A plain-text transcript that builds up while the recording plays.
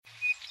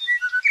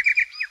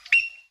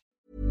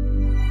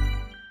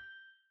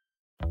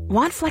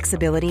Want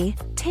flexibility?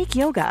 Take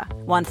yoga.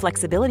 Want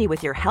flexibility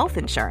with your health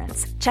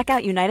insurance? Check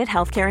out United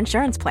Healthcare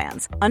Insurance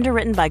Plans.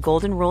 Underwritten by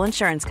Golden Rule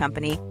Insurance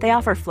Company, they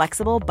offer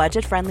flexible,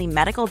 budget-friendly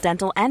medical,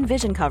 dental, and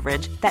vision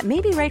coverage that may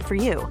be right for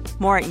you.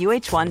 More at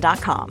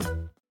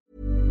uh1.com.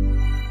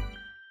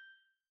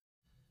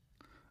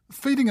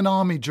 Feeding an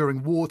army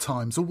during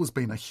wartime's always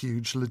been a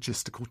huge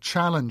logistical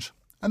challenge,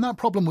 and that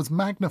problem was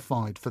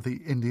magnified for the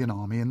Indian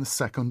Army in the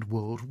Second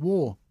World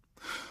War.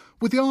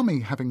 With the army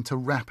having to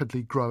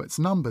rapidly grow its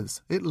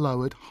numbers, it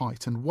lowered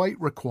height and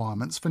weight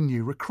requirements for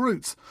new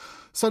recruits,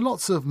 so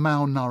lots of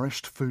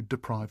malnourished,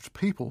 food-deprived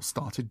people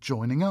started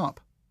joining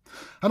up.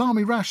 And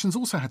army rations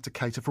also had to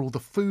cater for all the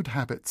food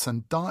habits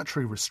and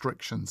dietary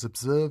restrictions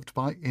observed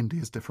by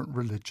India's different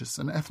religious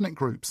and ethnic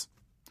groups.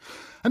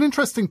 An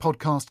interesting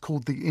podcast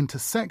called The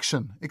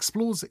Intersection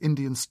explores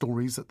Indian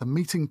stories at the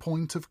meeting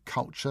point of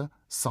culture,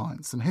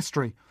 science and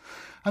history.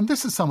 And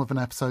this is some of an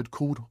episode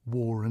called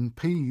War and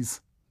Peas.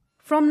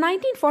 From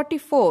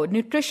 1944,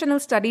 nutritional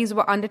studies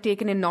were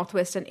undertaken in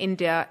northwestern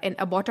India in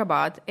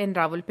Abbottabad in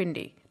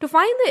Rawalpindi to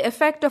find the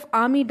effect of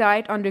army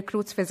diet on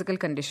recruits' physical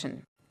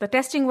condition. The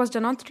testing was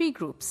done on 3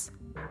 groups.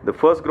 The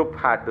first group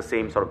had the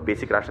same sort of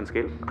basic ration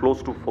scale,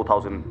 close to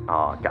 4,000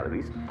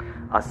 calories.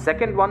 A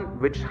second one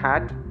which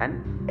had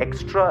an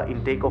extra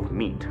intake of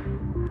meat.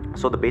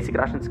 So the basic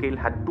ration scale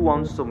had 2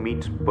 ounces of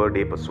meat per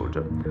day per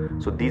soldier.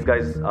 So these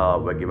guys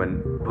were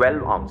given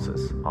 12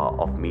 ounces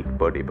of meat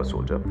per day per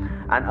soldier.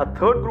 And a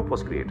third group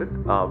was created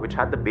which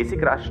had the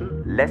basic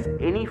ration less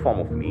any form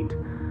of meat,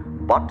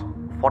 but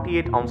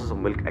 48 ounces of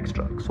milk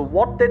extra. So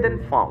what they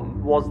then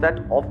found was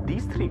that of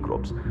these 3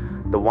 groups,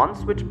 the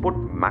ones which put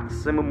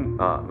maximum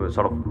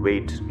sort of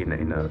weight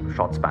in a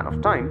short span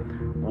of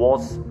time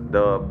was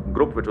the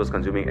group which was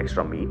consuming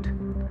extra meat,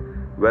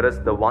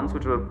 whereas the ones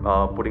which were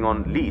putting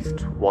on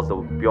least was the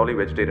purely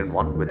vegetarian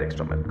one with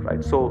extra milk,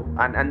 right? So,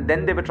 and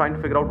then they were trying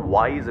to figure out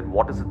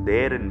what is it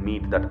there in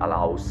meat that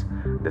allows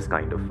this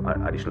kind of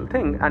additional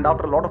thing. And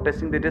after a lot of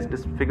testing, they just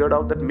figured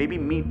out that maybe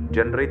meat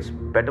generates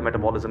better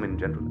metabolism in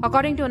general.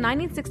 According to a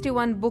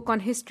 1961 book on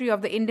history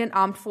of the Indian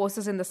Armed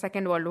Forces in the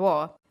Second World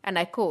War, and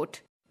I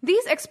quote,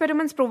 "These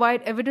experiments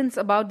provide evidence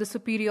about the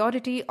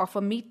superiority of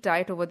a meat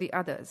diet over the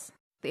others,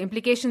 the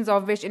implications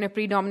of which in a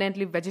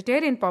predominantly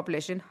vegetarian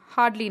population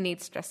hardly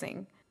need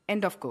stressing."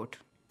 End of quote.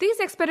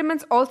 These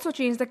experiments also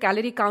changed the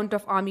calorie count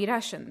of army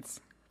rations,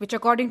 which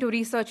according to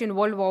research in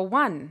World War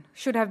I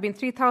should have been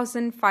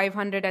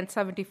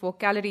 3,574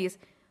 calories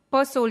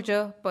per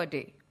soldier per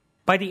day.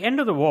 By the end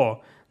of the war,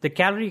 the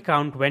calorie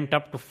count went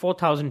up to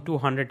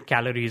 4,200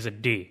 calories a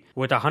day,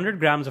 with 100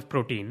 grams of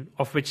protein,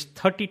 of which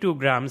 32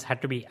 grams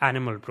had to be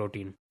animal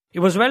protein. It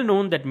was well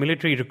known that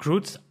military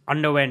recruits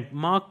underwent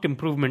marked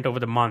improvement over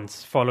the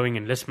months following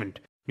enlistment.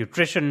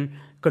 Nutrition,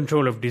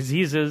 control of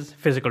diseases,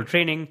 physical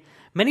training.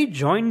 Many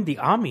joined the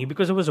army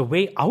because it was a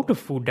way out of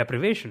food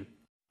deprivation.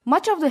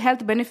 Much of the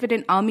health benefit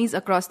in armies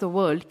across the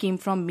world came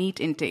from meat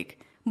intake.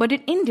 But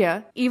in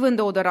India, even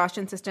though the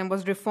ration system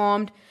was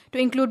reformed to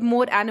include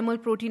more animal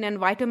protein and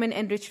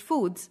vitamin-enriched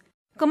foods,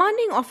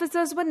 commanding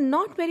officers were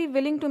not very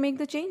willing to make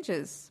the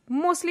changes,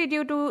 mostly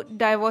due to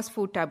diverse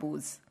food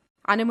taboos.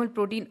 Animal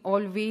protein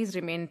always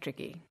remained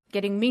tricky.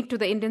 Getting meat to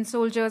the Indian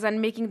soldiers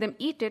and making them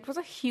eat it was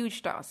a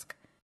huge task.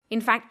 In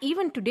fact,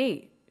 even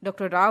today,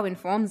 Dr. Rao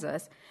informs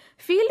us,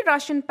 field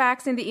ration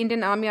packs in the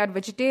Indian Army are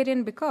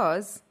vegetarian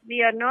because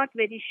we are not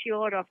very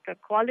sure of the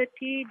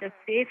quality, the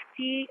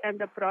safety, and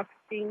the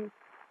processing,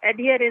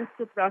 adherence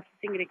to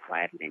processing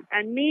requirements.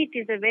 And meat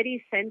is a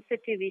very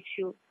sensitive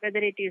issue, whether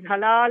it is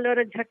halal or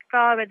a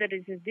jhatka, whether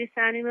it is this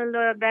animal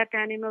or that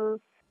animal.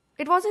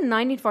 It was in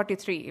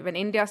 1943, when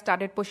India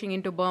started pushing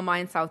into Burma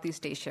and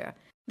Southeast Asia,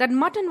 that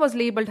mutton was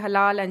labelled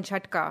halal and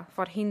jhatka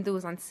for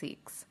Hindus and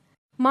Sikhs.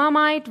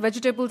 Marmite,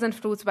 vegetables and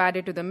fruits were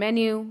added to the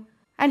menu.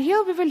 And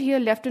here we will hear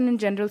Lieutenant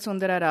General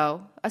Sundara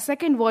Rao, a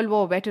Second World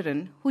War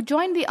veteran who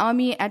joined the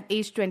army at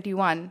age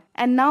 21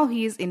 and now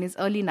he is in his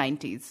early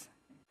 90s.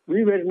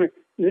 We were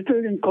little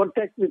in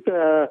contact with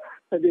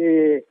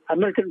the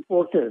American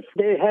forces.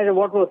 They had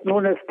what was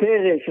known as K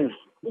rations,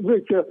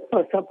 which were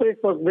separate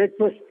for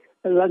breakfast,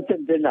 lunch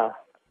and dinner.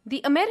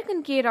 The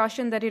American K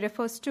ration that he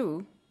refers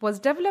to was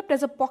developed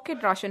as a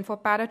pocket ration for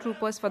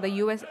paratroopers for the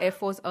US Air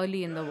Force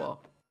early in the war.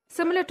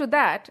 Similar to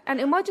that,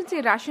 an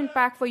emergency ration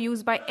pack for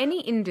use by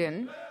any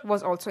Indian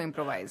was also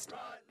improvised.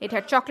 It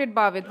had chocolate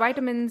bar with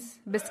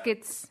vitamins,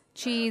 biscuits,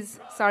 cheese,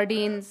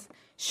 sardines,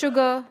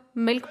 sugar,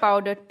 milk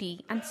powder,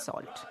 tea and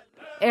salt.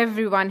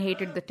 Everyone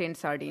hated the tinned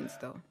sardines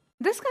though.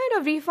 This kind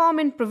of reform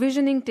in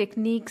provisioning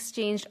techniques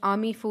changed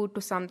army food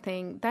to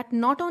something that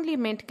not only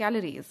meant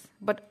calories,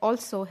 but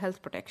also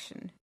health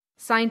protection.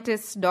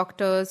 Scientists,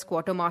 doctors,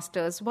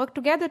 quartermasters worked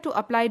together to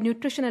apply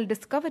nutritional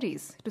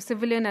discoveries to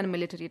civilian and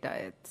military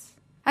diets.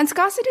 And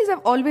scarcities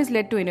have always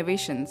led to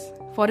innovations.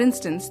 For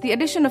instance, the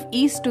addition of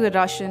yeast to the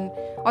ration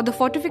or the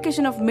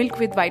fortification of milk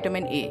with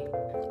vitamin A.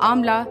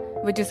 Amla,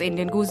 which is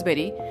Indian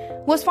gooseberry,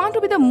 was found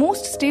to be the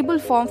most stable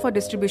form for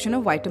distribution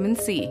of vitamin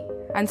C.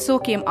 and so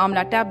came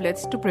amla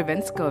tablets to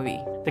prevent scurvy.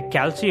 The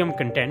calcium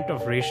content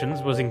of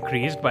rations was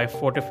increased by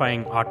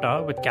fortifying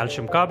atta with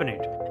calcium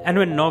carbonate. And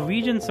when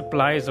Norwegian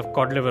supplies of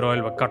cod liver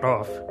oil were cut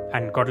off,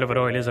 and cod liver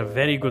oil is a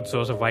very good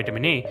source of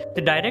vitamin A,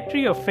 the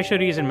Directory of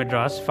Fisheries in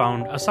Madras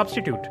found a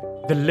substitute.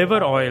 The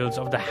liver oils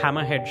of the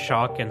hammerhead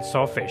shark and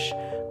sawfish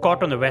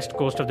caught on the west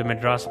coast of the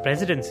Madras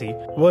Presidency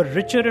were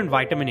richer in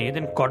vitamin A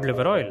than cod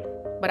liver oil.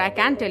 But I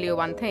can tell you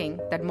one thing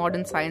that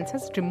modern science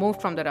has removed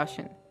from the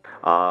ration.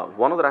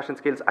 One of the ration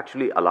scales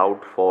actually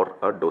allowed for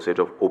a dosage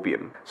of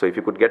opium. So if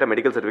you could get a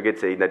medical certificate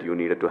saying that you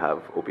needed to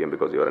have opium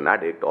because you're an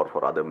addict or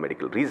for other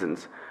medical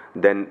reasons,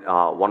 then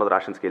one of the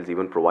ration scales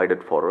even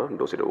provided for a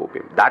dosage of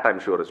opium. That I'm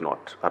sure is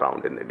not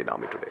around in the Indian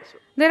Army today. So.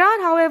 There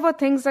are, however,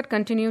 things that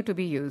continue to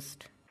be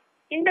used.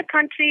 In the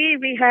country,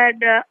 we had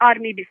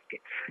army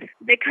biscuits.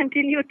 They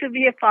continue to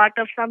be a part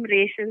of some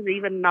rations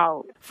even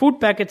now. Food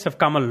packets have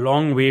come a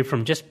long way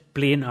from just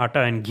plain atta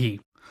and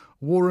ghee.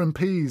 War and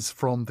Peas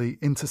from The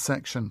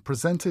Intersection,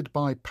 presented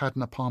by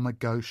Padna Palmer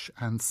Ghosh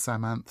and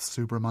Samanth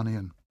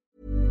Subramanian.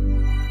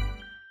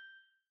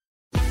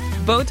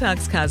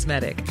 Botox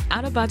Cosmetic,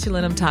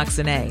 out-of-botulinum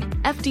toxin A,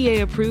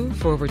 FDA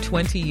approved for over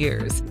 20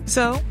 years.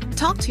 So,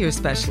 talk to your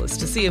specialist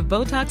to see if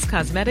Botox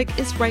Cosmetic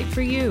is right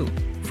for you.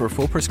 For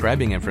full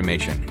prescribing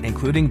information,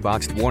 including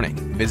boxed warning,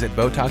 visit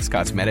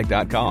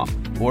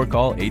BotoxCosmetic.com or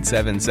call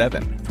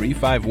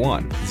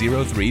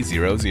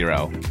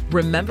 877-351-0300.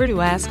 Remember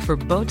to ask for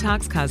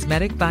Botox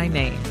Cosmetic by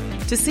name.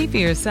 To see for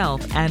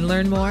yourself and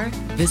learn more,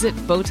 visit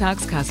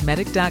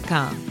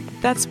BotoxCosmetic.com.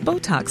 That's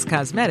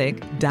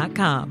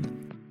BotoxCosmetic.com.